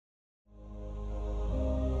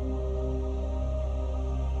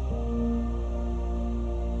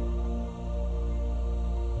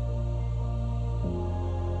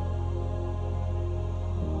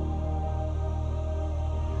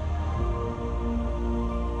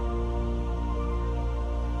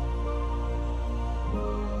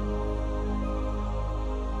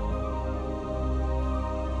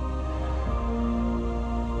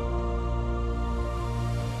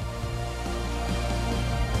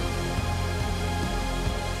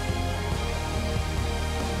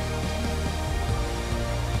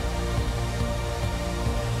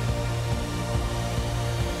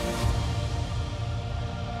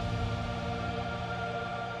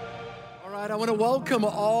want to welcome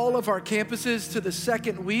all of our campuses to the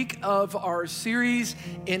second week of our series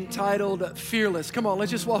entitled Fearless. Come on,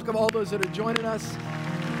 let's just welcome all those that are joining us.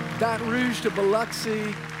 Baton Rouge to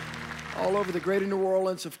Biloxi, all over the greater New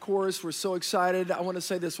Orleans, of course. We're so excited. I want to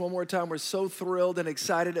say this one more time. We're so thrilled and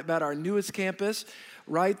excited about our newest campus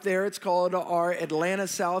right there. It's called our Atlanta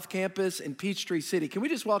South Campus in Peachtree City. Can we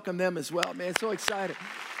just welcome them as well? Man, so excited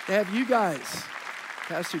to have you guys,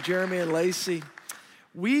 Pastor Jeremy and Lacey.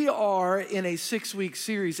 We are in a 6-week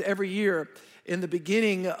series every year in the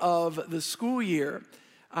beginning of the school year.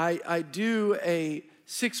 I do a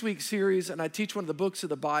 6-week series and I teach one of the books of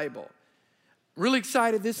the Bible. Really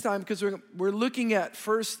excited this time because we're looking at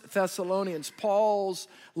 1 Thessalonians, Paul's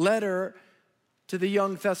letter to the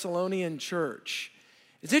young Thessalonian church.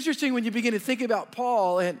 It's interesting when you begin to think about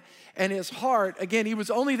Paul and his heart. Again, he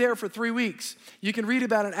was only there for 3 weeks. You can read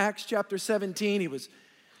about it in Acts chapter 17. He was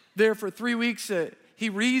there for 3 weeks. He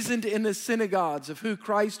reasoned in the synagogues of who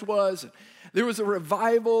Christ was. There was a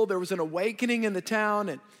revival. There was an awakening in the town,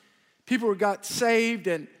 and people got saved.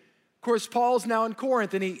 And of course, Paul's now in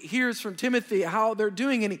Corinth, and he hears from Timothy how they're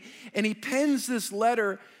doing, and he pens this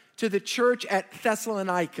letter to the church at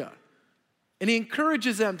Thessalonica, and he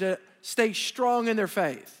encourages them to stay strong in their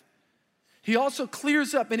faith. He also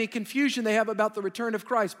clears up any confusion they have about the return of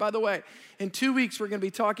Christ. By the way, in 2 weeks, we're going to be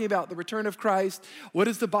talking about the return of Christ. What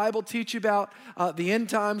does the Bible teach about the end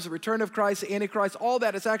times, the return of Christ, the Antichrist? All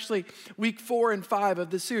that is actually week 4 and 5 of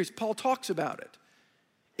this series. Paul talks about it.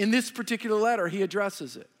 In this particular letter, he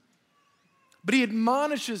addresses it. But he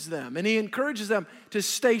admonishes them and he encourages them to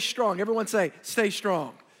stay strong. Everyone say, stay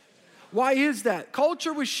strong. Why is that?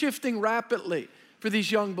 Culture was shifting rapidly for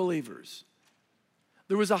these young believers.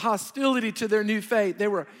 There was a hostility to their new faith. They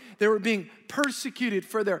were being persecuted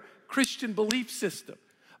for their Christian belief system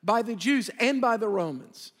by the Jews and by the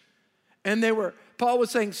Romans. And Paul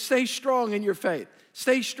was saying, stay strong in your faith.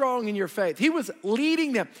 Stay strong in your faith. He was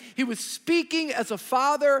leading them. He was speaking as a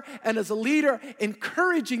father and as a leader,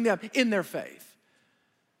 encouraging them in their faith.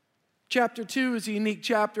 Chapter 2 is a unique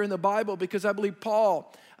chapter in the Bible because I believe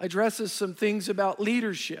Paul addresses some things about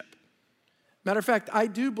leadership. Matter of fact, I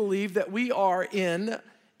do believe that we are in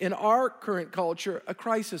our current culture, a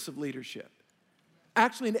crisis of leadership.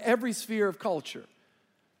 Actually, in every sphere of culture.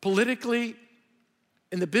 Politically,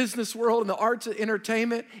 in the business world, in the arts and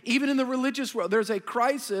entertainment, even in the religious world, there's a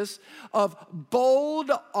crisis of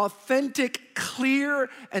bold, authentic,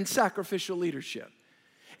 clear, and sacrificial leadership.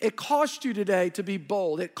 It costs you today to be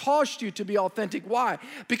bold. It costs you to be authentic. Why?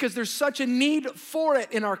 Because there's such a need for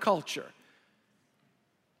it in our culture.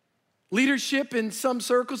 Leadership in some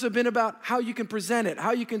circles have been about how you can present it,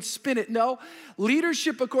 how you can spin it. No,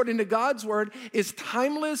 leadership according to God's word is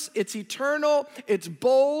timeless, it's eternal, it's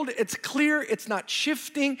bold, it's clear, it's not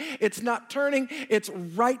shifting, it's not turning, it's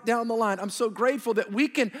right down the line. I'm so grateful that we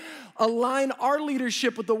can align our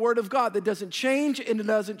leadership with the word of God that doesn't change and it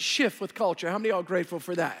doesn't shift with culture. How many of y'all are grateful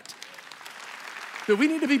for that? That we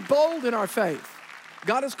need to be bold in our faith.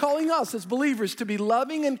 God is calling us as believers to be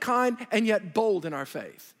loving and kind and yet bold in our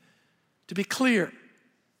faith. To be clear,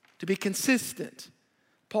 to be consistent.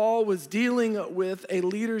 Paul was dealing with a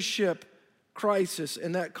leadership crisis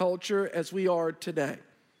in that culture as we are today.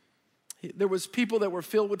 There was people that were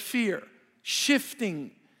filled with fear,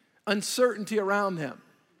 shifting uncertainty around him.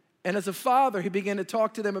 And as a father, he began to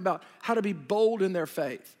talk to them about how to be bold in their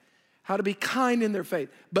faith, how to be kind in their faith,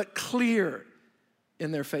 but clear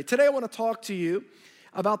in their faith. Today I want to talk to you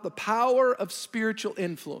about the power of spiritual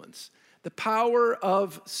influence. The power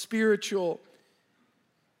of spiritual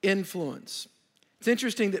influence. It's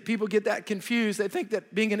interesting that people get that confused. They think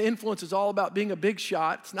that being an influence is all about being a big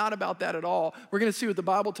shot. It's not about that at all. We're going to see what the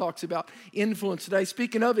Bible talks about influence today.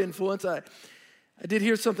 Speaking of influence, I did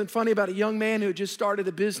hear something funny about a young man who had just started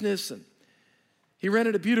a business, and he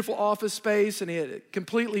rented a beautiful office space, and he had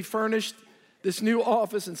completely furnished this new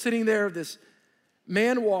office, and sitting there, this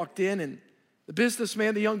man walked in, and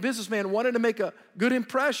the young businessman wanted to make a good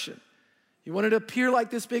impression. He wanted to appear like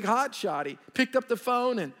this big hotshot. He picked up the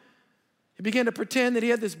phone and he began to pretend that he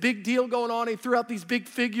had this big deal going on. He threw out these big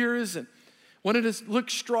figures and wanted to look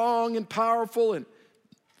strong and powerful, and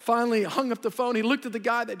finally hung up the phone. He looked at the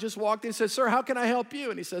guy that just walked in and said, "Sir, how can I help you?"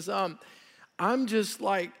 And he says, "I'm just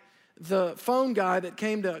like the phone guy that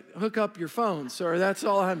came to hook up your phone, sir. That's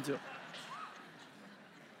all I'm doing."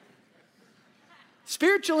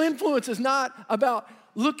 Spiritual influence is not about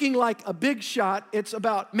looking like a big shot. It's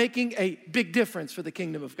about making a big difference for the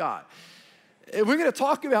kingdom of God. We're going to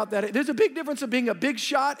talk about that. There's a big difference of being a big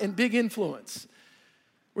shot and big influence.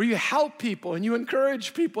 where you help people and you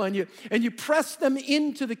encourage people and you press them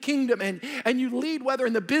into the kingdom and you lead, whether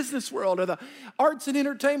in the business world or the arts and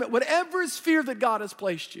entertainment, whatever sphere that God has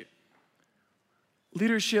placed you.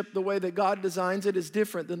 Leadership, the way that God designs it, is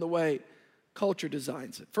different than the way culture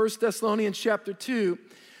designs it. 1 Thessalonians chapter 2,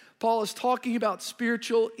 Paul is talking about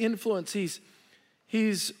spiritual influence. He's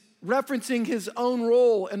referencing his own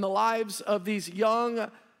role in the lives of these young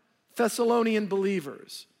Thessalonian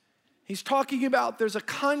believers. He's talking about there's a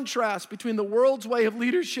contrast between the world's way of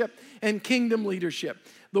leadership and kingdom leadership.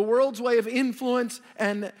 The world's way of influence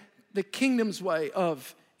and the kingdom's way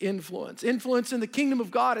of influence. Influence in the kingdom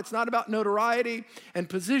of God, it's not about notoriety and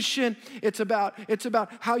position. It's about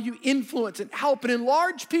how you influence and help and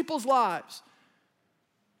enlarge people's lives.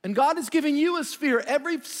 And God has given you a sphere.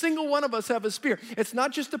 Every single one of us have a sphere. It's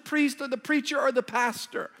not just the priest or the preacher or the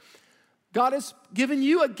pastor. God has given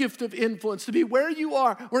you a gift of influence to be where you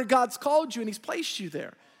are, where God's called you, and He's placed you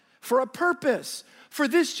there for a purpose. For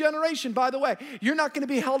this generation, by the way, you're not going to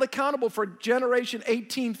be held accountable for generation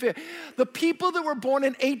 1850. The people that were born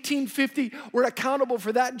in 1850 were accountable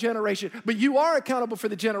for that generation, but you are accountable for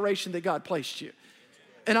the generation that God placed you.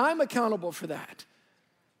 And I'm accountable for that.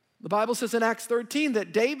 The Bible says in Acts 13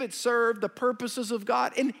 that David served the purposes of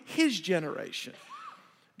God in his generation.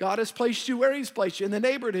 God has placed you where He's placed you, in the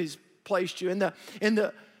neighborhood He's placed you, in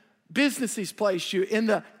the business He's placed you, in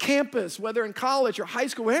the campus, whether in college or high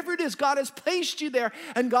school, wherever it is, God has placed you there,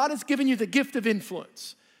 and God has given you the gift of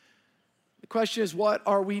influence. The question is, what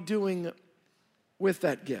are we doing with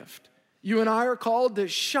that gift? You and I are called to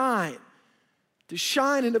shine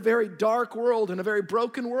in a very dark world, in a very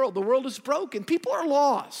broken world. The world is broken. People are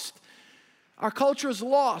lost. Our culture is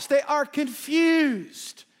lost. They are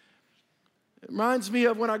confused. It reminds me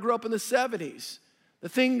of when I grew up in the 70s. The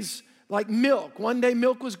things like milk. One day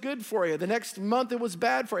milk was good for you. The next month it was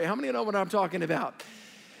bad for you. How many know what I'm talking about?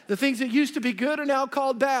 The things that used to be good are now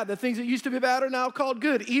called bad. The things that used to be bad are now called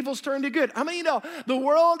good. Evil's turned to good. How many know the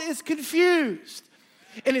world is confused?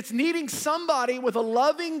 And it's needing somebody with a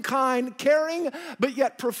loving, kind, caring, but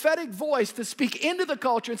yet prophetic voice to speak into the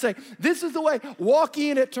culture and say, this is the way, walk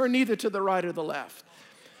ye in it, turn neither to the right or the left.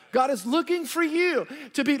 God is looking for you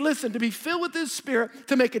to be filled with His Spirit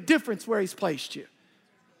to make a difference where He's placed you.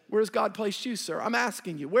 Where has God placed you, sir? I'm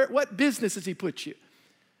asking you, what business has He put you?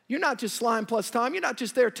 You're not just slime plus time. You're not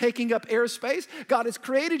just there taking up airspace. God has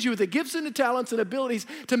created you with the gifts and the talents and abilities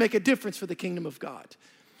to make a difference for the kingdom of God.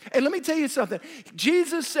 And let me tell you something.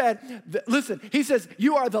 Jesus said, listen, He says,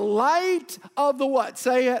 you are the light of the what?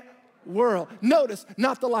 Say it, world. Notice,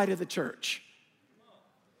 not the light of the church.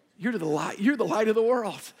 You're the light of the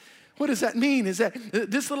world. What does that mean? Is that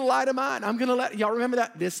this little light of mine, I'm going to let, y'all remember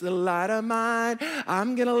that? This little light of mine,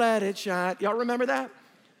 I'm going to let it shine. Y'all remember that?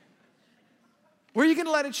 Where are you going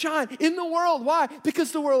to let it shine? In the world. Why?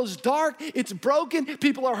 Because the world is dark, it's broken,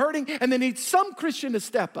 people are hurting, and they need some Christian to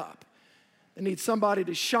step up. They need somebody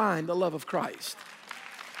to shine the love of Christ.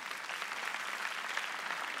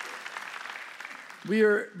 We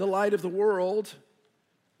are the light of the world.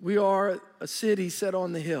 We are a city set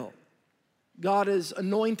on the hill. God has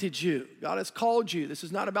anointed you. God has called you. This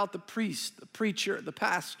is not about the priest, the preacher, the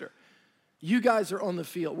pastor. You guys are on the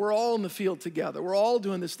field. We're all in the field together. We're all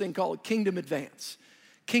doing this thing called kingdom advance,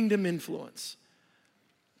 kingdom influence.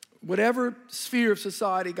 Whatever sphere of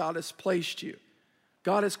society God has placed you,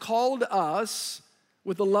 God has called us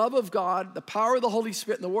with the love of God, the power of the Holy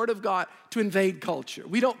Spirit, and the Word of God to invade culture.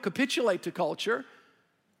 We don't capitulate to culture.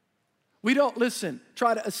 We don't,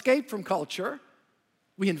 try to escape from culture.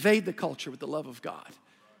 We invade the culture with the love of God.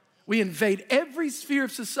 We invade every sphere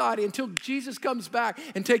of society until Jesus comes back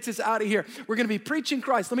and takes us out of here. We're going to be preaching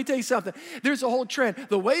Christ. Let me tell you something. There's a whole trend.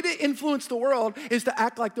 The way to influence the world is to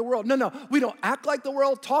act like the world. No, we don't act like the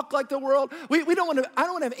world, talk like the world. We don't want to, I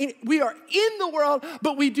don't want to have any, we are in the world,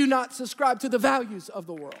 but we do not subscribe to the values of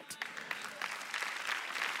the world.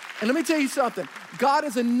 And let me tell you something. God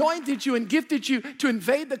has anointed you and gifted you to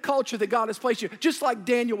invade the culture that God has placed you, just like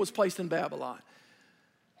Daniel was placed in Babylon.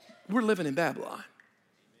 We're living in Babylon.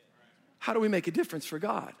 How do we make a difference for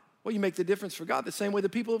God? Well, you make the difference for God the same way the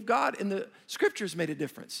people of God in the scriptures made a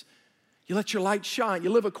difference. You let your light shine.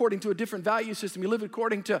 You live according to a different value system. You live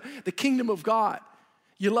according to the kingdom of God.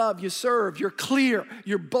 You love, you serve, you're clear,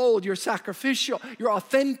 you're bold, you're sacrificial, you're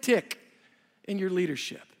authentic in your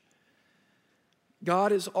leadership.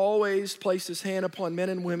 God has always placed His hand upon men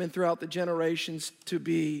and women throughout the generations to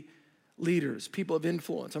be leaders, people of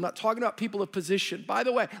influence. I'm not talking about people of position. By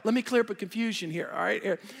the way, let me clear up a confusion here, all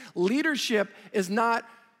right? Leadership is not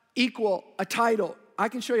equal a title. I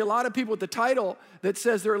can show you a lot of people with the title that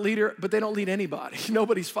says they're a leader, but they don't lead anybody.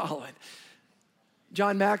 Nobody's following.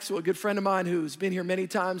 John Maxwell, a good friend of mine who's been here many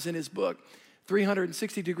times, in his book,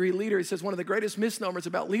 360-Degree Leader, he says one of the greatest misnomers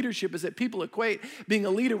about leadership is that people equate being a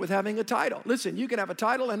leader with having a title. Listen, you can have a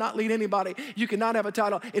title and not lead anybody. You cannot have a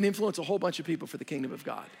title and influence a whole bunch of people for the kingdom of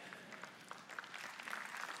God.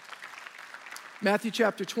 Matthew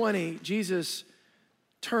chapter 20, Jesus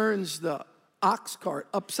turns the ox cart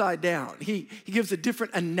upside down. He gives a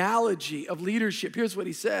different analogy of leadership. Here's what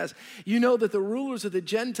he says. You know that the rulers of the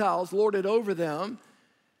Gentiles lord it over them,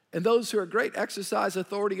 and those who are great exercise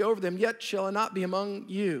authority over them, yet shall it not be among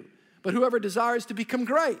you. But whoever desires to become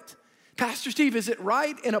great. Pastor Steve, is it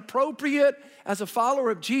right and appropriate as a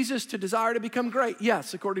follower of Jesus to desire to become great?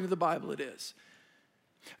 Yes, according to the Bible it is.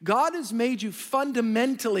 God has made you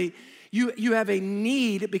fundamentally, you have a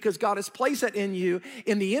need because God has placed that in you,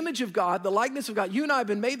 in the image of God, the likeness of God. You and I have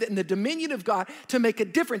been made in the dominion of God to make a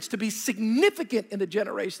difference, to be significant in the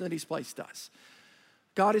generation that he's placed us.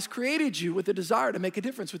 God has created you with a desire to make a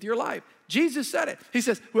difference with your life. Jesus said it. He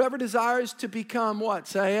says, whoever desires to become what?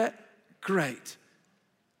 Say it. Great.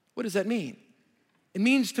 What does that mean? It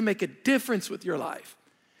means to make a difference with your life.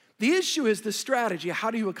 The issue is the strategy.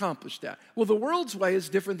 How do you accomplish that? Well, the world's way is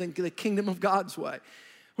different than the kingdom of God's way.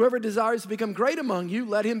 Whoever desires to become great among you,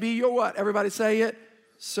 let him be your what? Everybody say it.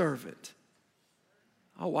 Servant.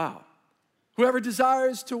 Oh, wow. Whoever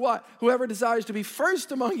desires to what? Whoever desires to be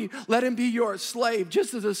first among you, let him be your slave.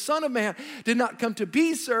 Just as the Son of Man did not come to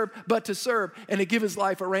be served, but to serve and to give his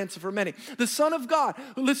life a ransom for many. The Son of God,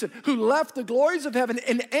 who left the glories of heaven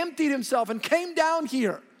and emptied himself and came down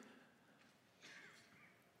here.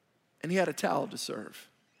 And he had a towel to serve.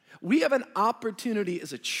 We have an opportunity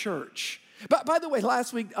as a church. But by the way,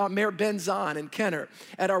 last week, Mayor Ben Zahn in Kenner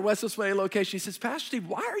at our West Westway location, he says, Pastor Steve,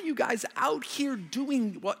 why are you guys out here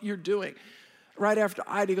doing what you're doing? Right after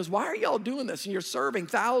Ida, he goes, why are y'all doing this? And you're serving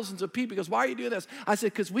thousands of people. He goes, why are you doing this? I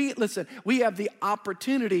said, because we have the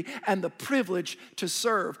opportunity and the privilege to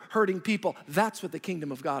serve hurting people. That's what the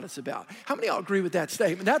kingdom of God is about. How many of y'all agree with that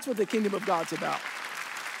statement? That's what the kingdom of God's about.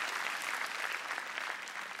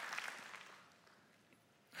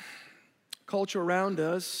 Culture around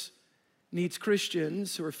us needs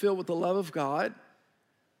Christians who are filled with the love of God,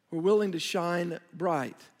 who are willing to shine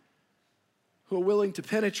bright, who are willing to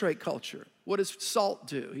penetrate culture. What does salt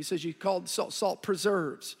do? He says you call salt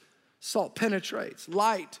preserves. Salt penetrates.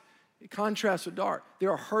 Light, it contrasts with dark.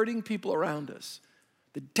 There are hurting people around us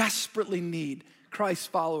that desperately need Christ's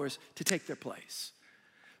followers to take their place.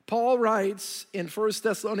 Paul writes in 1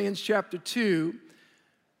 Thessalonians chapter 2,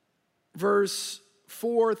 verse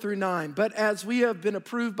 4 through 9, but as we have been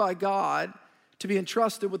approved by God to be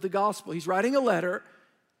entrusted with the gospel. He's writing a letter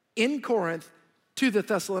in Corinth to the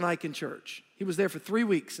Thessalonican church. He was there for 3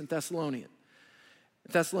 weeks in Thessalonica.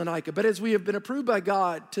 But as we have been approved by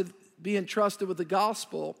God to be entrusted with the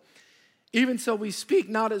gospel, even so we speak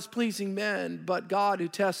not as pleasing men, but God who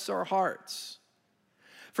tests our hearts.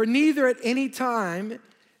 For neither at any time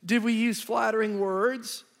did we use flattering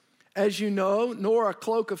words, as you know, nor a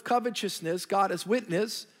cloak of covetousness, God as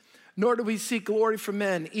witness, nor do we seek glory from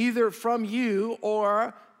men, either from you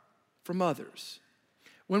or from others,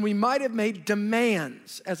 when we might have made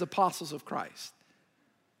demands as apostles of Christ.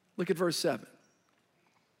 Look at verse 7.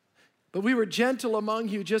 But we were gentle among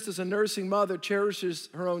you, just as a nursing mother cherishes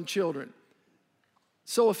her own children.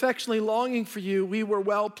 So affectionately longing for you, we were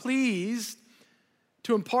well pleased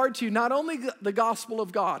to impart to you not only the gospel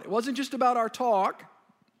of God. It wasn't just about our talk,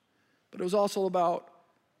 but it was also about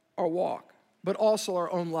our walk, but also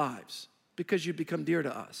our own lives, because you become dear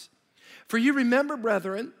to us. For you remember,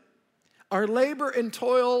 brethren, our labor and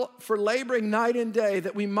toil for laboring night and day,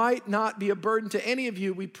 that we might not be a burden to any of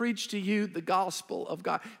you, we preach to you the gospel of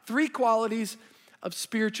God. 3 qualities of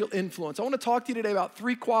spiritual influence. I want to talk to you today about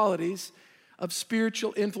 3 qualities of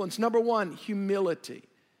spiritual influence. Number 1, humility.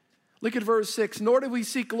 Look at verse 6. Nor do we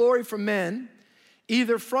seek glory from men,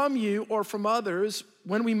 either from you or from others,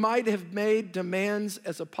 when we might have made demands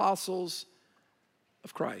as apostles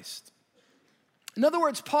of Christ. In other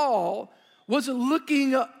words, Paul wasn't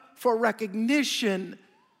looking for recognition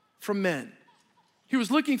from men. He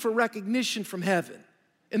was looking for recognition from heaven.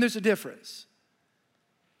 And there's a difference.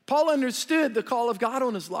 Paul understood the call of God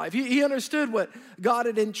on his life. He understood what God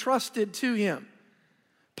had entrusted to him.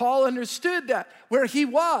 Paul understood that where he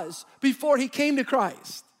was before he came to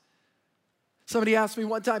Christ. Somebody asked me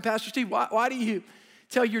one time, Pastor Steve, why do you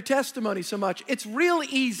tell your testimony so much? It's real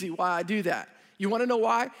easy why I do that. You want to know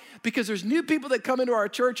why? Because there's new people that come into our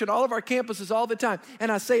church and all of our campuses all the time.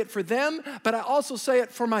 And I say it for them, but I also say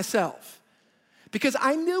it for myself. because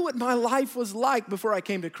I knew what my life was like before I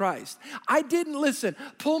came to Christ. I didn't,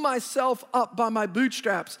 pull myself up by my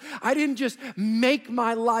bootstraps. I didn't just make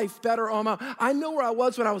my life better on my own. I know where I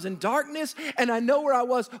was when I was in darkness, and I know where I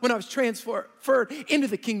was when I was transferred into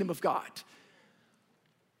the kingdom of God.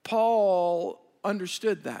 Paul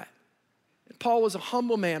understood that. Paul was a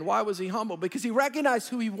humble man. Why was he humble? Because he recognized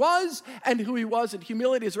who he was and who he wasn't.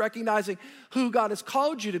 Humility is recognizing who God has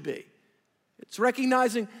called you to be. It's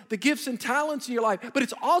recognizing the gifts and talents in your life, but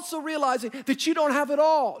it's also realizing that you don't have it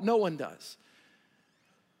all. No one does.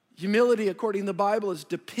 Humility, according to the Bible, is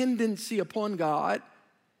dependency upon God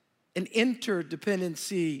and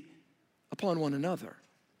interdependency upon one another.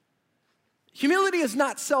 Humility is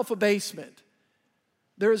not self-abasement.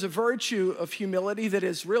 There is a virtue of humility that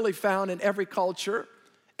is really found in every culture,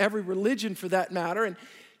 every religion for that matter. And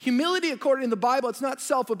humility, according to the Bible, it's not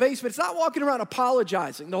self-abasement. It's not walking around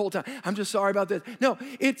apologizing the whole time. I'm just sorry about this. No,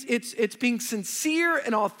 it's being sincere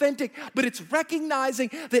and authentic, but it's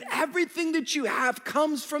recognizing that everything that you have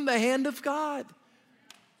comes from the hand of God.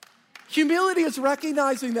 Humility is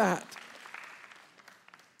recognizing that.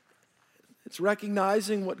 It's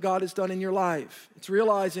recognizing what God has done in your life. It's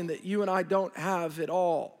realizing that you and I don't have it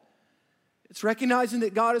all. It's recognizing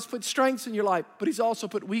that God has put strengths in your life, but He's also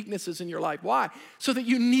put weaknesses in your life. Why? So that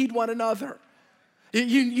you need one another.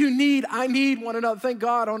 I need one another. Thank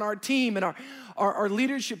God on our team and our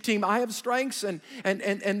leadership team, I have strengths and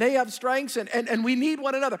they have strengths and we need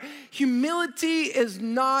one another. Humility is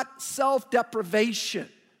not self-deprivation.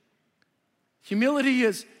 Humility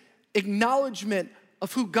is acknowledgement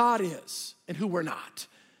of who God is and who we're not.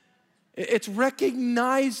 It's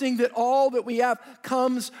recognizing that all that we have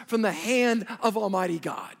comes from the hand of Almighty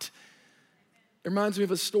God. It reminds me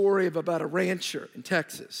of a story about a rancher in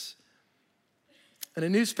Texas. And a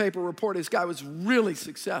newspaper reported this guy was really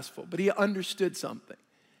successful, but he understood something.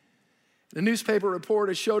 The newspaper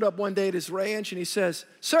reporter showed up one day at his ranch and he says,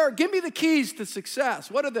 "Sir, give me the keys to success.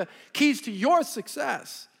 What are the keys to your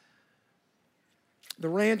success?" The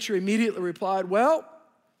rancher immediately replied, "Well,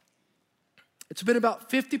 it's been about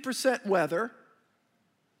 50% weather.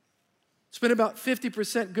 It's been about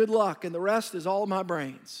 50% good luck, and the rest is all my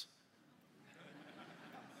brains."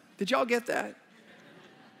 Did y'all get that?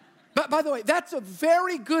 But by the way, that's a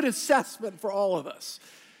very good assessment for all of us.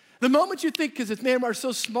 The moment you think, because it's, man, we're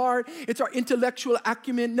so smart, it's our intellectual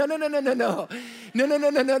acumen. No.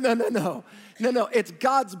 It's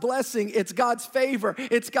God's blessing. It's God's favor.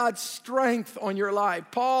 It's God's strength on your life.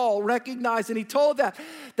 Paul recognized, and he told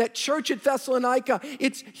that church at Thessalonica,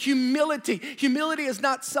 it's humility. Humility is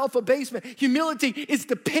not self-abasement. Humility is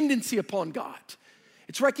dependency upon God.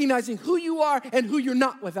 It's recognizing who you are and who you're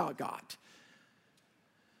not without God.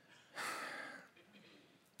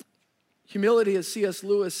 Humility, as C.S.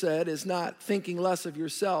 Lewis said, is not thinking less of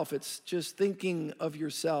yourself. It's just thinking of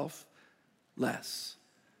yourself less.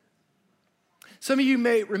 Some of you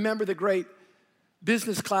may remember the great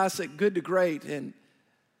business classic, Good to Great, and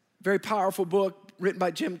very powerful book written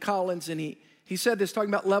by Jim Collins. And he said this, talking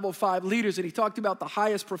about level 5 leaders, and he talked about the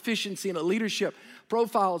highest proficiency in a leadership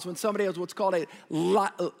profile is when somebody has what's called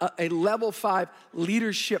a level 5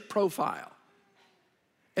 leadership profile.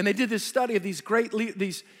 And they did this study of these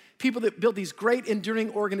people that built these great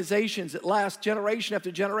enduring organizations that last generation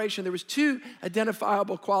after generation. There was 2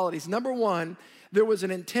 identifiable qualities. Number 1, there was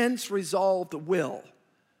an intense resolved will.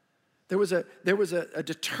 There was a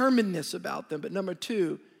determinedness about them. But number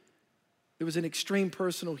 2, there was an extreme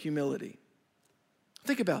personal humility.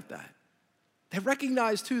 Think about that. They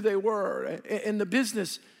recognized who they were. In the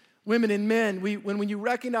business, women and men, when you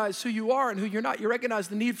recognize who you are and who you're not, you recognize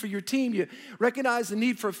the need for your team. You recognize the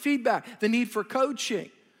need for feedback, the need for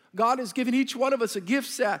coaching. God has given each one of us a gift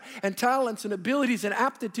set and talents and abilities and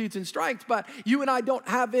aptitudes and strengths, but you and I don't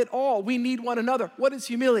have it all. We need one another. What is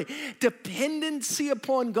humility? Dependency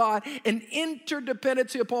upon God and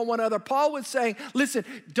interdependency upon one another. Paul was saying, listen,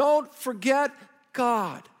 don't forget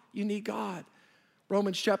God. You need God.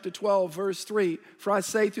 Romans chapter 12, verse 3, "For I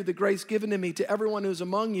say through the grace given to me to everyone who's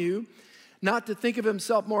among you, not to think of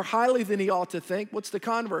himself more highly than he ought to think." What's the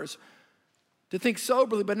converse? To think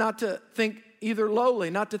soberly, but not to think either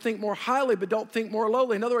lowly, not to think more highly, but don't think more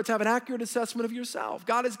lowly. In other words, have an accurate assessment of yourself.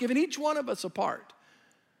 God has given each one of us a part.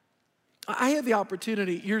 I had the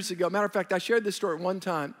opportunity years ago. Matter of fact, I shared this story one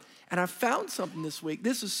time, and I found something this week.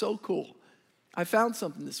 This is so cool. I found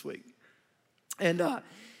something this week. And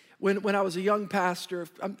when I was a young pastor,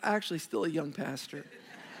 I'm actually still a young pastor.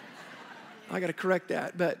 I got to correct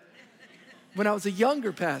that. But when I was a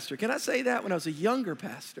younger pastor, can I say that? When I was a younger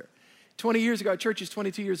pastor, 20 years ago, our church is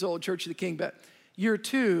 22 years old, Church of the King, but year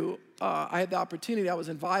 2, I had the opportunity, I was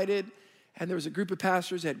invited, And there was a group of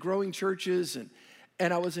pastors that had growing churches,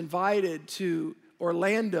 and I was invited to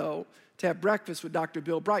Orlando to have breakfast with Dr.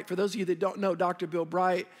 Bill Bright. For those of you that don't know, Dr. Bill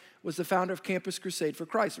Bright was the founder of Campus Crusade for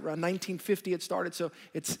Christ. Around 1950 it started, so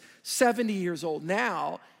it's 70 years old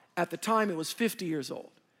now. At the time, it was 50 years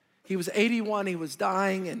old. He was 81, he was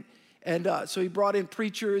dying, and so he brought in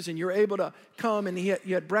preachers, and you're able to come, and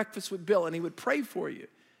you had breakfast with Bill, and he would pray for you,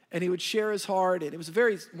 and he would share his heart, and it was a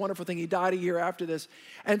very wonderful thing. He died a year after this.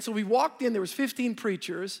 And so we walked in, there was 15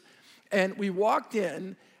 preachers, and we walked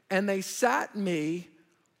in, and they sat me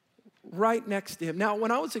right next to him. Now,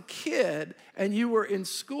 when I was a kid and you were in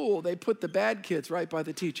school, they put the bad kids right by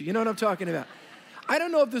the teacher. You know what I'm talking about? I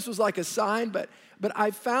don't know if this was like a sign, but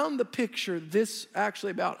I found the picture this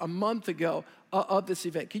actually about a month ago of this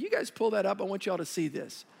event. Can you guys pull that up? I want y'all to see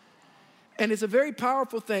this. And it's a very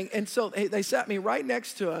powerful thing. And so they sat me right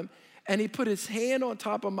next to him, and he put his hand on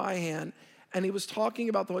top of my hand, and he was talking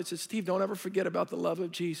about the Lord. He said, Steve, don't ever forget about the love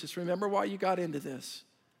of Jesus. Remember why you got into this.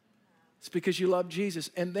 It's because you love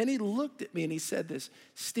Jesus. And then he looked at me and he said this,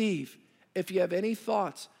 Steve, if you have any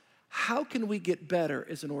thoughts, how can we get better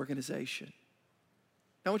as an organization?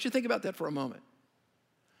 Now, I want you to think about that for a moment.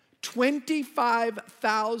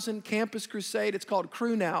 25,000 Campus Crusade, it's called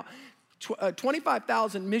Crew now,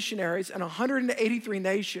 25,000 missionaries in 183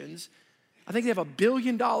 nations. I think they have $1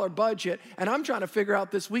 billion budget, and I'm trying to figure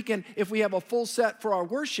out this weekend if we have a full set for our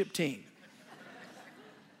worship team.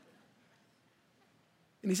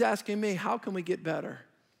 And he's asking me, how can we get better?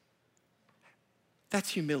 That's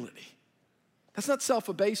humility. That's not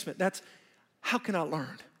self-abasement. That's, how can I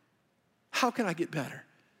learn? How can I get better?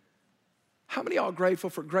 How many of y'all are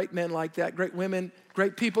grateful for great men like that, great women,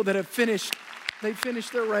 great people that have finished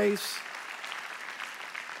their race?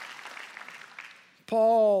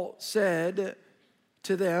 Paul said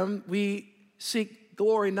to them, we seek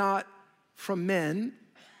glory not from men,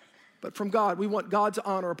 but from God. We want God's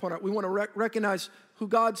honor upon us. We want to recognize who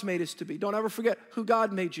God's made us to be. Don't ever forget who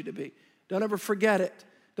God made you to be. Don't ever forget it.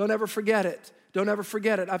 Don't ever forget it. Don't ever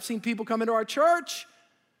forget it. I've seen people come into our church.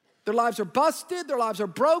 Their lives are busted. Their lives are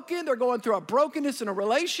broken. They're going through a brokenness in a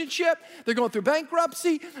relationship. They're going through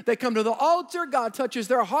bankruptcy. They come to the altar. God touches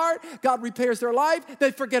their heart. God repairs their life. They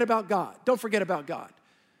forget about God. Don't forget about God.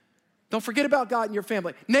 Don't forget about God in your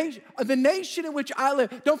family. The nation in which I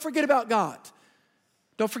live, don't forget about God.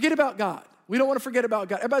 Don't forget about God. We don't want to forget about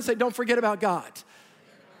God. Everybody say, don't forget about God.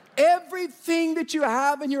 Everything that you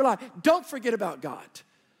have in your life, don't forget about God.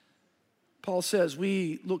 Paul says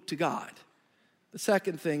we look to God. The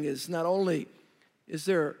second thing is not only is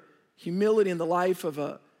there humility in the life of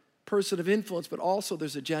a person of influence, but also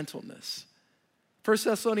there's a gentleness. 1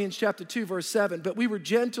 Thessalonians chapter 2, verse 7, but we were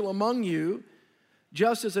gentle among you,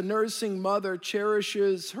 just as a nursing mother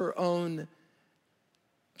cherishes her own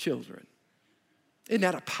children. Isn't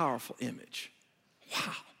that a powerful image?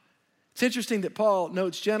 Wow. It's interesting that Paul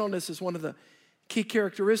notes gentleness as one of the key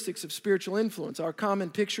characteristics of spiritual influence. Our common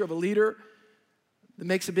picture of a leader that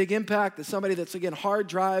makes a big impact is somebody that's, again, hard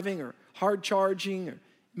driving or hard charging or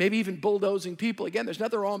maybe even bulldozing people. Again, there's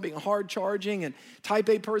nothing wrong being hard charging and type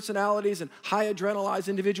A personalities and high adrenalized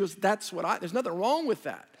individuals. There's nothing wrong with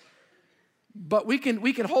that. But we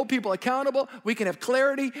can hold people accountable. We can have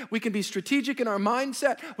clarity. We can be strategic in our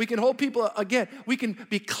mindset. We can hold people, again, we can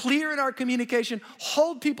be clear in our communication,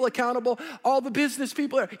 hold people accountable. All the business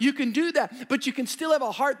people, you can do that, but you can still have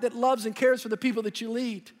a heart that loves and cares for the people that you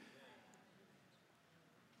lead.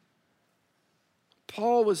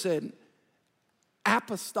 Paul was an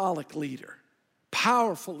apostolic leader,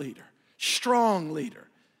 powerful leader, strong leader.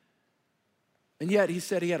 And yet he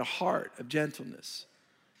said he had a heart of gentleness.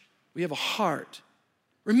 We have a heart.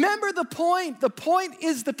 Remember the point. The point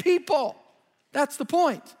is the people. That's the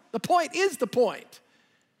point. The point is the point.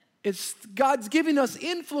 It's God's giving us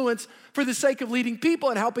influence for the sake of leading people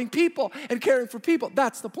and helping people and caring for people.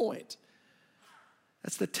 That's the point.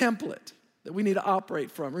 That's the template that we need to operate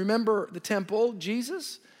from. Remember the temple,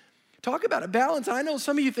 Jesus? Talk about a balance. I know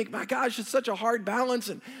some of you think, my gosh, it's such a hard balance,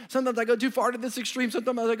 and sometimes I go too far to this extreme,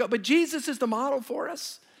 sometimes I go, but Jesus is the model for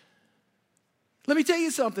us. Let me tell you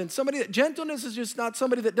something. Gentleness is just not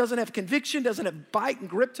somebody that doesn't have conviction, doesn't have bite and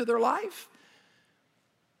grip to their life.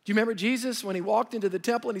 Do you remember Jesus when he walked into the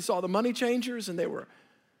temple and he saw the money changers and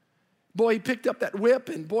he picked up that whip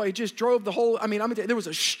and he just drove the whole, there was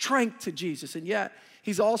a strength to Jesus. And yet,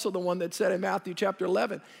 he's also the one that said in Matthew chapter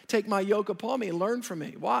 11, take my yoke upon me and learn from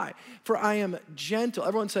me. Why? For I am gentle.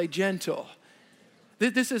 Everyone say gentle.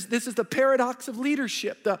 This is the paradox of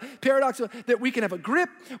leadership, the paradox that we can have a grip,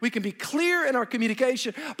 we can be clear in our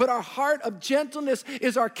communication, but our heart of gentleness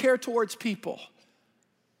is our care towards people.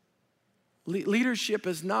 Leadership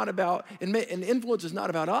is not about, and influence is not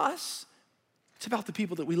about us, It's about the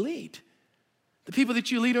people that we lead, the people that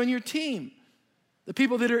you lead on your team, the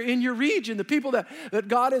people that are in your region, the people that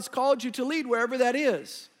God has called you to lead, wherever that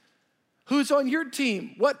is. Who's on your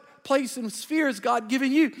team? What place and sphere has God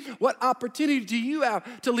given you? What opportunity do you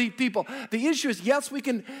have to lead people? The issue is, yes, we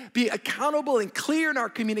can be accountable and clear in our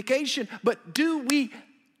communication, but do we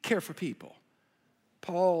care for people?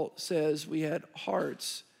 Paul says we had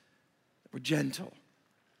hearts that were gentle.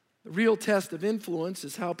 The real test of influence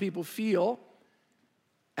is how people feel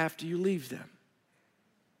after you leave them.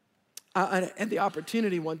 I had the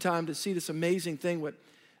opportunity one time to see this amazing thing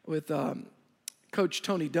with Coach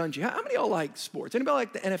Tony Dungy. How many of y'all like sports? Anybody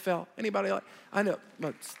like the NFL? Anybody like? I know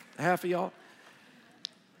half of y'all.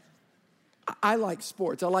 I like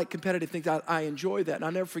sports. I like competitive things. I enjoy that. And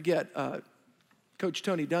I'll never forget Coach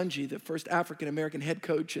Tony Dungy, the first African-American head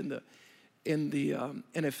coach in the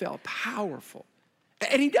NFL. Powerful.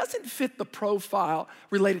 And he doesn't fit the profile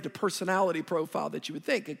related to personality profile that you would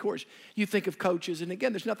think. Of course, you think of coaches, and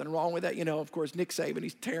again, there's nothing wrong with that. You know, of course, Nick Saban,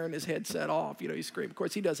 he's tearing his headset off. You know, he's screaming. Of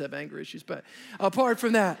course, he does have anger issues, but apart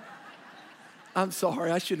from that, I'm sorry,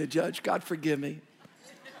 I shouldn't have judged. God forgive me.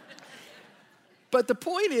 But the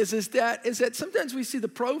point is that sometimes we see the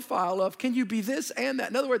profile of, can you be this and that?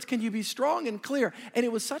 In other words, can you be strong and clear? And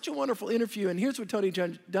it was such a wonderful interview. And here's what Tony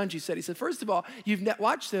Dungy said. He said, first of all,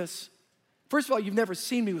 watch this. First of all, you've never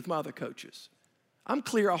seen me with my other coaches. I'm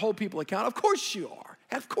clear, I hold people accountable. Of course you are.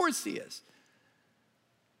 Of course he is.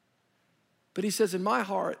 But he says, in my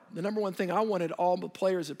heart, the number one thing I wanted all the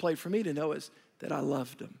players that played for me to know is that I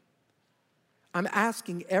loved them. I'm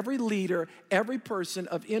asking every leader, every person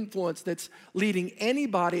of influence that's leading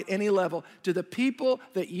anybody at any level, do the people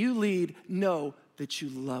that you lead know that you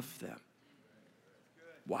love them?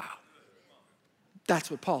 Wow.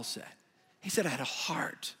 That's what Paul said. He said, I had a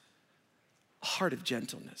heart of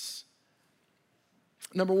gentleness.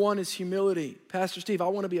 Number one is humility. Pastor Steve, I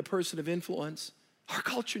want to be a person of influence. Our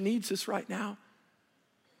culture needs this right now.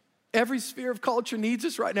 Every sphere of culture needs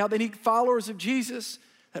this right now. They need followers of Jesus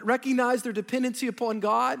that recognize their dependency upon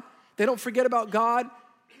God. They don't forget about God.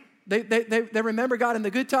 They remember God in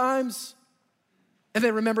the good times, and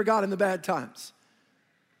they remember God in the bad times.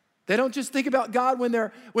 They don't just think about God when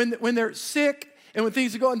they're sick and when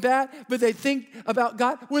things are going bad, but they think about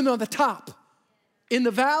God when they're on the top, in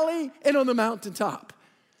the valley and on the mountaintop.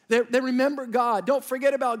 They remember God. Don't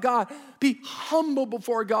forget about God. Be humble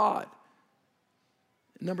before God.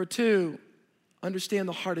 Number two, understand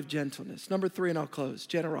the heart of gentleness. Number three, and I'll close,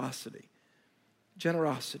 generosity.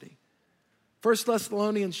 Generosity. 1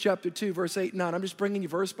 Thessalonians chapter 2, verse 8 and 9. I'm just bringing you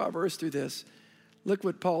verse by verse through this. Look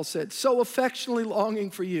what Paul said. So affectionately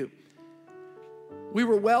longing for you, we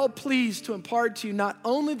were well pleased to impart to you not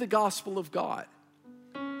only the gospel of God.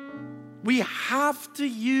 We have to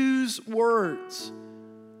use words.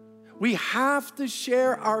 We have to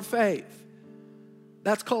share our faith.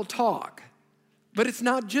 That's called talk. But it's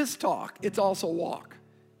not just talk, it's also walk.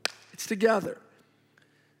 It's together.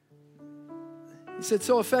 He said,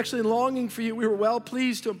 so affectionately longing for you, we were well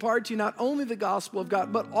pleased to impart to you not only the gospel of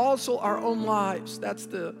God, but also our own lives. That's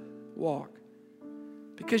the walk.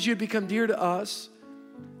 Because you had become dear to us.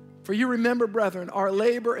 For you remember, brethren, our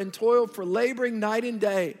labor and toil for laboring night and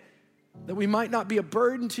day, that we might not be a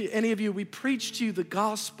burden to any of you. We preach to you the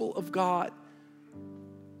gospel of God.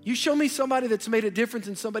 You show me somebody that's made a difference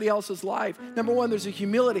in somebody else's life. Number one, there's a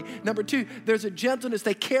humility. Number two, there's a gentleness.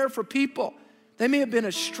 They care for people. They may have been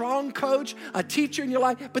a strong coach, a teacher in your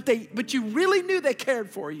life, but you really knew they cared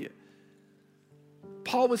for you.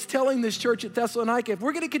 Paul was telling this church at Thessalonica, if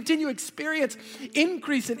we're going to continue to experience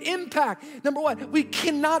increase and impact, number one, we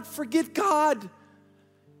cannot forget God.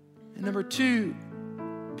 And number two,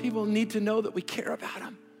 people need to know that we care about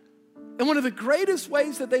them. And one of the greatest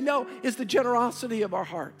ways that they know is the generosity of our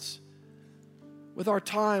hearts, with our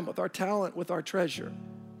time, with our talent, with our treasure.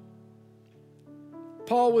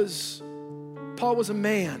 Paul was a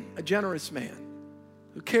man, a generous man,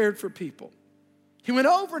 who cared for people. He went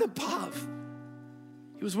over and above.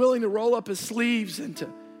 He was willing to roll up his sleeves and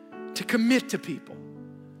to commit to people.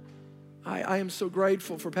 I am so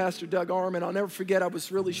grateful for Pastor Doug Arman. I'll never forget, I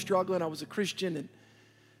was really struggling. I was a Christian in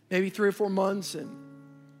maybe 3 or 4 months, and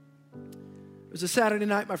it was a Saturday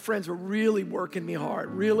night. My friends were really working me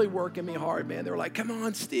hard, man. They were like, come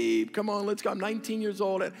on, Steve, come on, let's go. I'm 19 years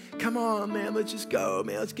old, and come on, man, let's just go,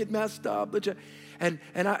 man, let's get messed up.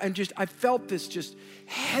 I felt this just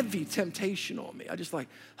heavy temptation on me. I just like,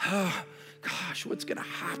 oh, gosh, what's gonna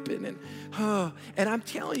happen? And I'm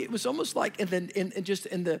telling you, it was almost like, it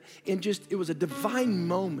was a divine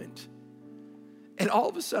moment. And all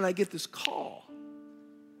of a sudden I get this call.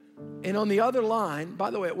 And on the other line, by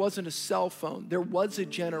the way, it wasn't a cell phone. There was a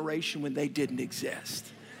generation when they didn't exist.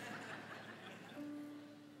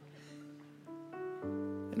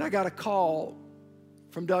 And I got a call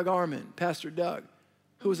from Doug Armand, Pastor Doug,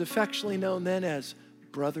 who was affectionately known then as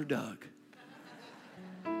Brother Doug.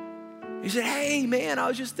 He said, hey, man, I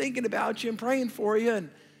was just thinking about you and praying for you. And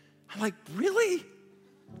I'm like, really?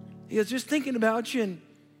 He was just thinking about you,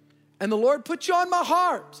 and the Lord put you on my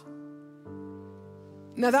heart.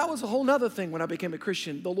 Now, that was a whole nother thing when I became a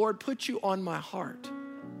Christian. The Lord put you on my heart.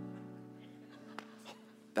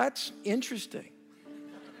 That's interesting.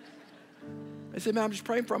 I said, man, I'm just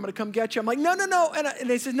praying for you. I'm going to come get you. I'm like, no. And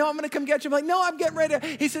they said, no, I'm going to come get you. I'm like, no, I'm getting ready.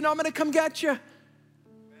 He said, no, I'm going to come get you.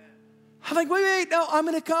 I'm like, wait, no, I'm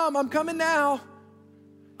going to come. I'm coming now.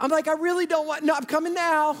 I'm like, I really don't want, no, I'm coming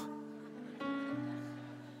now.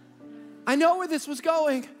 I know where this was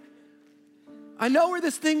going. I know where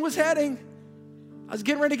this thing was heading. I was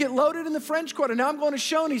getting ready to get loaded in the French Quarter. Now I'm going to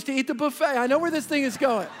Shoney's to eat the buffet. I know where this thing is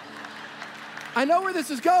going. I know where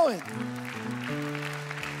this is going.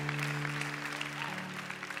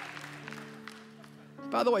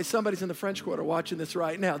 By the way, somebody's in the French Quarter watching this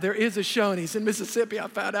right now. There is a Shoney's in Mississippi. I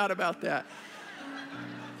found out about that.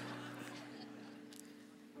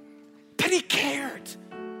 But he cared.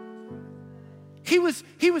 He was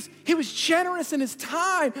generous in his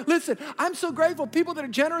time. Listen, I'm so grateful people that are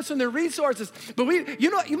generous in their resources. But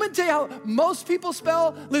you want to tell you how most people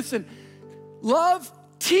spell? Listen, love,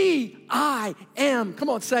 T-I-M. Come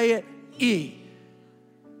on, say it, E.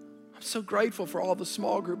 I'm so grateful for all the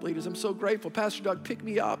small group leaders. I'm so grateful. Pastor Doug picked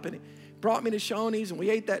me up and he brought me to Shoney's and we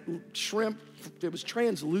ate that shrimp. It was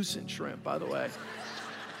translucent shrimp, by the way.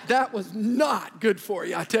 That was not good for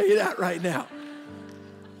you, I tell you that right now.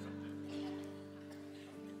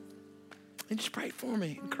 And just pray for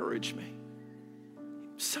me, encourage me.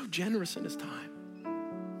 He was so generous in his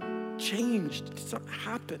time. Changed, something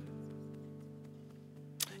happened.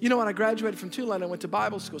 You know, when I graduated from Tulane, I went to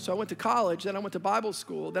Bible school. So I went to college, then I went to Bible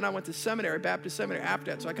school, then I went to seminary, Baptist seminary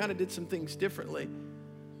after that. So I kind of did some things differently.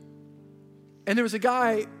 And there was a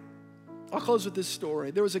guy, I'll close with this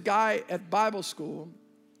story. There was a guy at Bible school,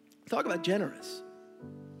 talk about generous.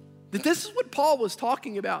 That this is what Paul was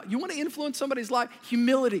talking about. You want to influence somebody's life?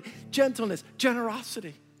 Humility, gentleness,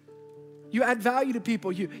 generosity. You add value to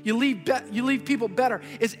people. You leave people better.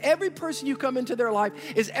 Is every person you come into their life,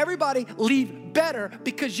 is everybody leave better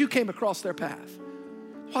because you came across their path?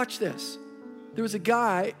 Watch this. There was a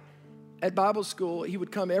guy at Bible school. He would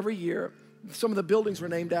come every year. Some of the buildings were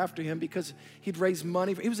named after him because he'd raise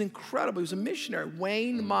money. He was incredible. He was a missionary.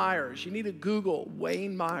 Wayne Myers. You need to Google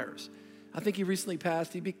Wayne Myers. I think he recently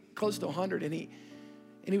passed. He'd be close to 100, and he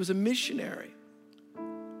was a missionary.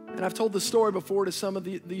 And I've told the story before to some of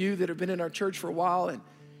you that have been in our church for a while, and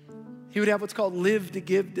he would have what's called Live to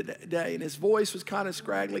Give Day, and his voice was kind of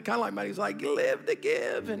scraggly, kind of like mine. He was like, live to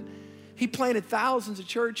give, and he planted thousands of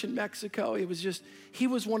church in Mexico. He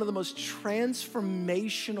was one of the most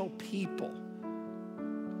transformational people.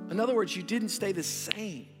 In other words, you didn't stay the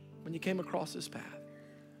same when you came across this path.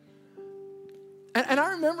 And I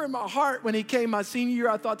remember in my heart when he came my senior year,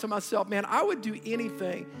 I thought to myself, man, I would do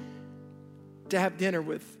anything to have dinner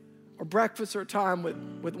with, or breakfast or time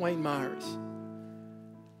with Wayne Myers.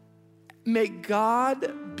 May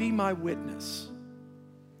God be my witness.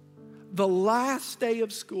 The last day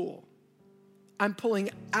of school, I'm pulling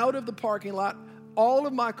out of the parking lot. All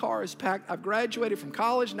of my car is packed. I've graduated from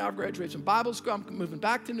college. Now I've graduated from Bible school. I'm moving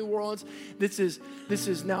back to New Orleans. This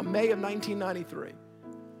is now May of 1993.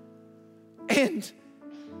 And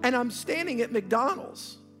I'm standing at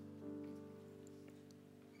McDonald's.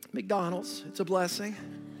 McDonald's, it's a blessing.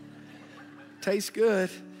 Tastes good.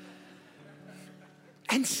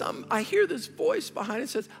 And I hear this voice behind it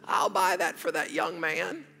says, I'll buy that for that young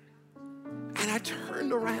man. And I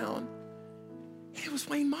turned around, and it was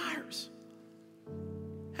Wayne Myers.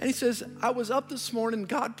 And he says, I was up this morning,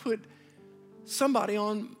 God put somebody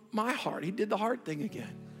on my heart. He did the heart thing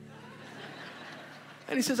again.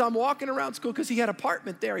 And he says, I'm walking around school because he had an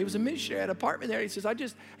apartment there. He was a missionary, had an apartment there. He says,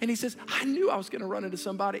 I knew I was going to run into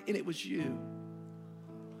somebody, and it was you.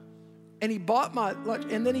 And he bought my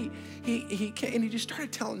lunch, and then he came, and he just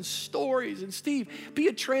started telling stories. And Steve, be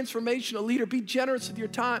a transformational leader. Be generous with your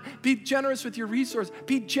time. Be generous with your resources.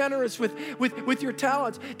 Be generous with your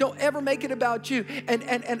talents. Don't ever make it about you. And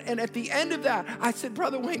at the end of that, I said,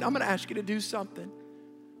 Brother Wayne, I'm going to ask you to do something.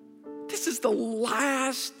 This is the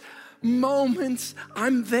last moments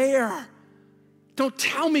I'm there. Don't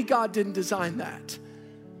tell me God didn't design that.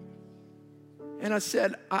 And I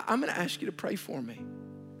said, I'm going to ask you to pray for me.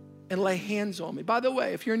 and lay hands on me. By the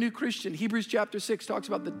way, if you're a new Christian, Hebrews chapter 6 talks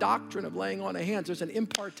about the doctrine of laying on of hands. There's an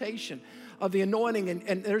impartation of the anointing,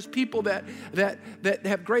 and there's people that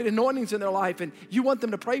have great anointings in their life, and you want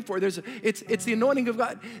them to pray for. It's the anointing of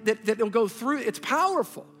God that will go through. It's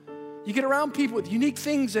powerful. You get around people with unique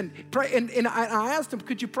things and pray. And I asked them,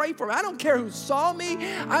 could you pray for me? I don't care who saw me.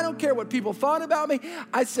 I don't care what people thought about me.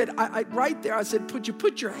 I said, right there, I said, would you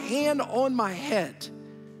put your hand on my head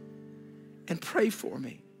and pray for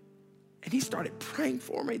me? And he started praying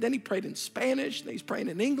for me. Then he prayed in Spanish. Then he's praying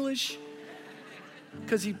in English.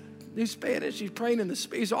 Because he knew Spanish. He's praying in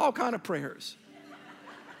he's all kind of prayers.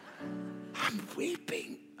 I'm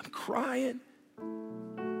weeping. I'm crying.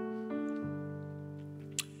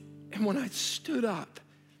 And when I stood up,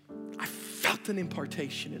 I felt an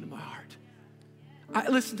impartation into my heart.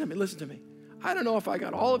 Listen to me. I don't know if I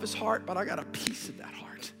got all of his heart, but I got a piece of that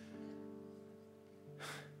heart.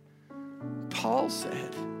 Paul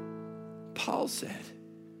said,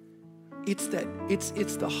 it's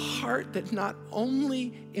the heart that not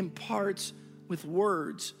only imparts with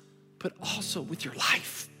words, but also with your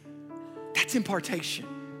life. That's impartation.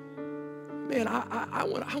 Man, I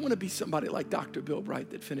want to be somebody like Dr. Bill Bright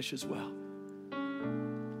that finishes well.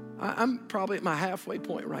 I'm probably at my halfway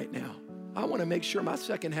point right now. I want to make sure my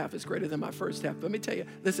second half is greater than my first half. But let me tell you,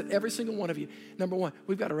 listen, every single one of you, number one,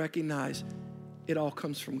 we've got to recognize it all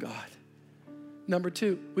comes from God. Number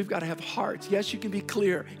two, we've got to have hearts. Yes, you can be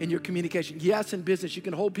clear in your communication. Yes, in business, you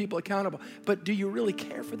can hold people accountable. But do you really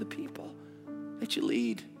care for the people that you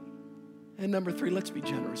lead? And number three, let's be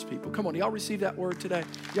generous people. Come on, y'all receive that word today?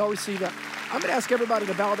 Y'all receive that? I'm going to ask everybody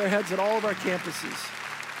to bow their heads at all of our campuses.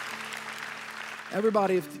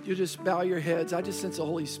 Everybody, if you just bow your heads, I just sense the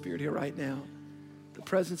Holy Spirit here right now. The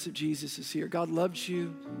presence of Jesus is here. God loves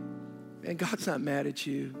you, and God's not mad at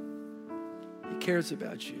you. He cares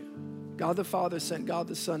about you. God the Father sent God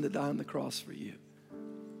the Son to die on the cross for you.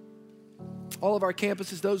 All of our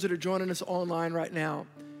campuses, those that are joining us online right now,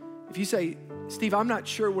 if you say, Steve, I'm not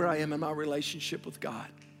sure where I am in my relationship with God.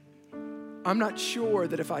 I'm not sure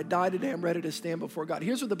that if I die today, I'm ready to stand before God.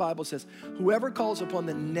 Here's what the Bible says. Whoever calls upon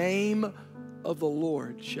the name of the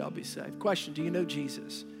Lord shall be saved. Question, do you know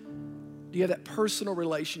Jesus? Do you have that personal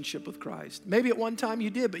relationship with Christ? Maybe at one time you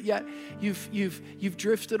did, but yet you've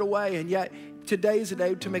drifted away, and yet today is a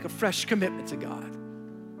day to make a fresh commitment to God.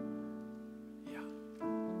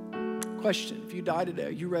 Yeah. Question, if you die today, are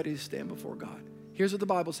you ready to stand before God? Here's what the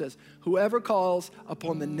Bible says. Whoever calls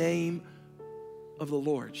upon the name of the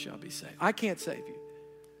Lord shall be saved. I can't save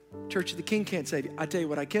you. Church of the King can't save you. I tell you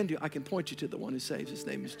what I can do. I can point you to the one who saves. His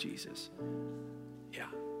name is Jesus. Yeah.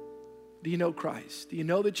 Do you know Christ? Do you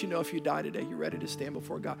know that if you die today, you're ready to stand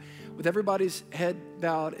before God? With everybody's head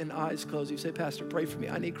bowed and eyes closed, you say, Pastor, pray for me.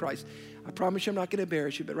 I need Christ. I promise you I'm not going to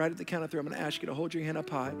embarrass you, but right at the count of three, I'm going to ask you to hold your hand up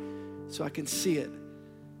high so I can see it.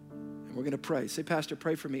 And we're going to pray. Say, Pastor,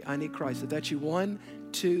 pray for me. I need Christ. If that's you, 1,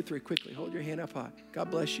 2, 3, quickly. Hold your hand up high.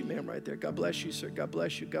 God bless you, ma'am, right there. God bless you, sir. God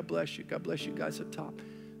bless you. God bless you. God bless you guys up top.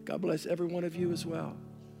 God bless every one of you as well.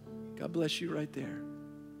 God bless you right there.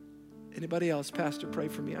 Anybody else? Pastor, pray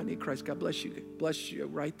for me. I need Christ. God bless you. Bless you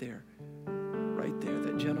right there. Right there.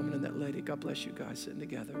 That gentleman and that lady. God bless you guys sitting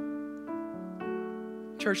together.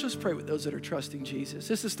 Church, let's pray with those that are trusting Jesus.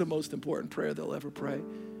 This is the most important prayer they'll ever pray.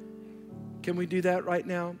 Can we do that right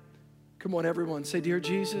now? Come on, everyone. Say, Dear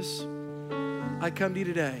Jesus, I come to you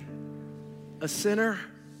today, a sinner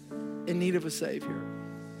in need of a Savior.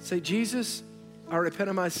 Say, Jesus, I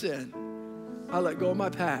repent of my sin. I let go of my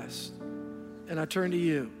past, and I turn to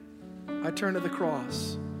you. I turn to the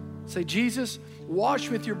cross. Say, Jesus, wash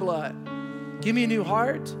me with your blood. Give me a new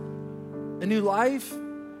heart, a new life,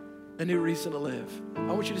 a new reason to live.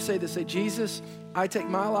 I want you to say this. Say, Jesus, I take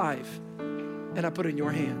my life and I put it in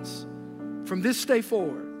your hands. From this day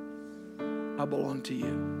forward, I belong to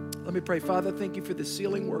you. Let me pray. Father, thank you for the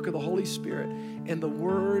sealing work of the Holy Spirit and the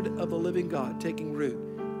word of the living God taking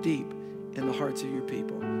root deep in the hearts of your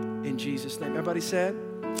people. In Jesus' name. Everybody said,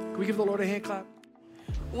 can we give the Lord a hand clap?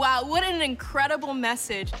 Wow, what an incredible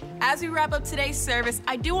message. As we wrap up today's service,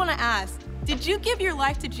 I do want to ask, did you give your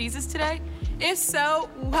life to Jesus today? If so,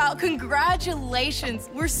 wow, congratulations.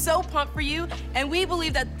 We're so pumped for you, and we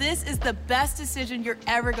believe that this is the best decision you're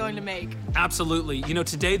ever going to make. Absolutely.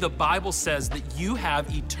 Today the Bible says that you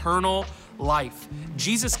have eternal life.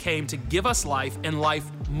 Jesus came to give us life and life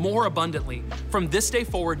more abundantly. From this day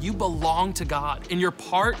forward, you belong to God, and you're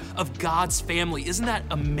part of God's family. Isn't that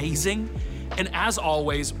amazing? And as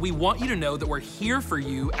always, we want you to know that we're here for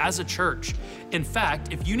you as a church. In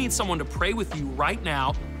fact, if you need someone to pray with you right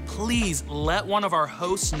now, please let one of our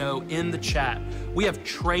hosts know in the chat. We have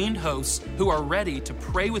trained hosts who are ready to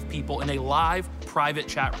pray with people in a live, private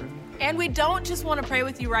chat room. And we don't just want to pray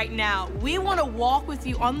with you right now. We want to walk with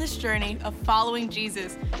you on this journey of following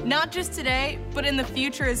Jesus, not just today, but in the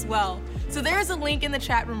future as well. So there is a link in the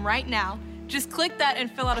chat room right now. Just click that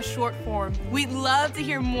and fill out a short form. We'd love to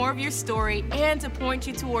hear more of your story and to point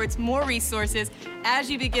you towards more resources as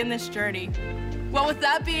you begin this journey. Well, with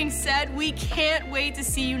that being said, we can't wait to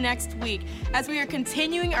see you next week as we are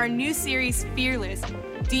continuing our new series, Fearless.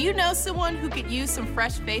 Do you know someone who could use some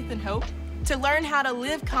fresh faith and hope? To learn how to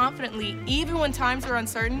live confidently even when times are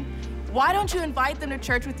uncertain? Why don't you invite them to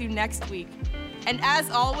church with you next week? And as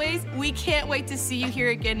always, we can't wait to see you here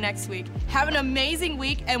again next week. Have an amazing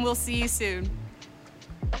week, and we'll see you soon.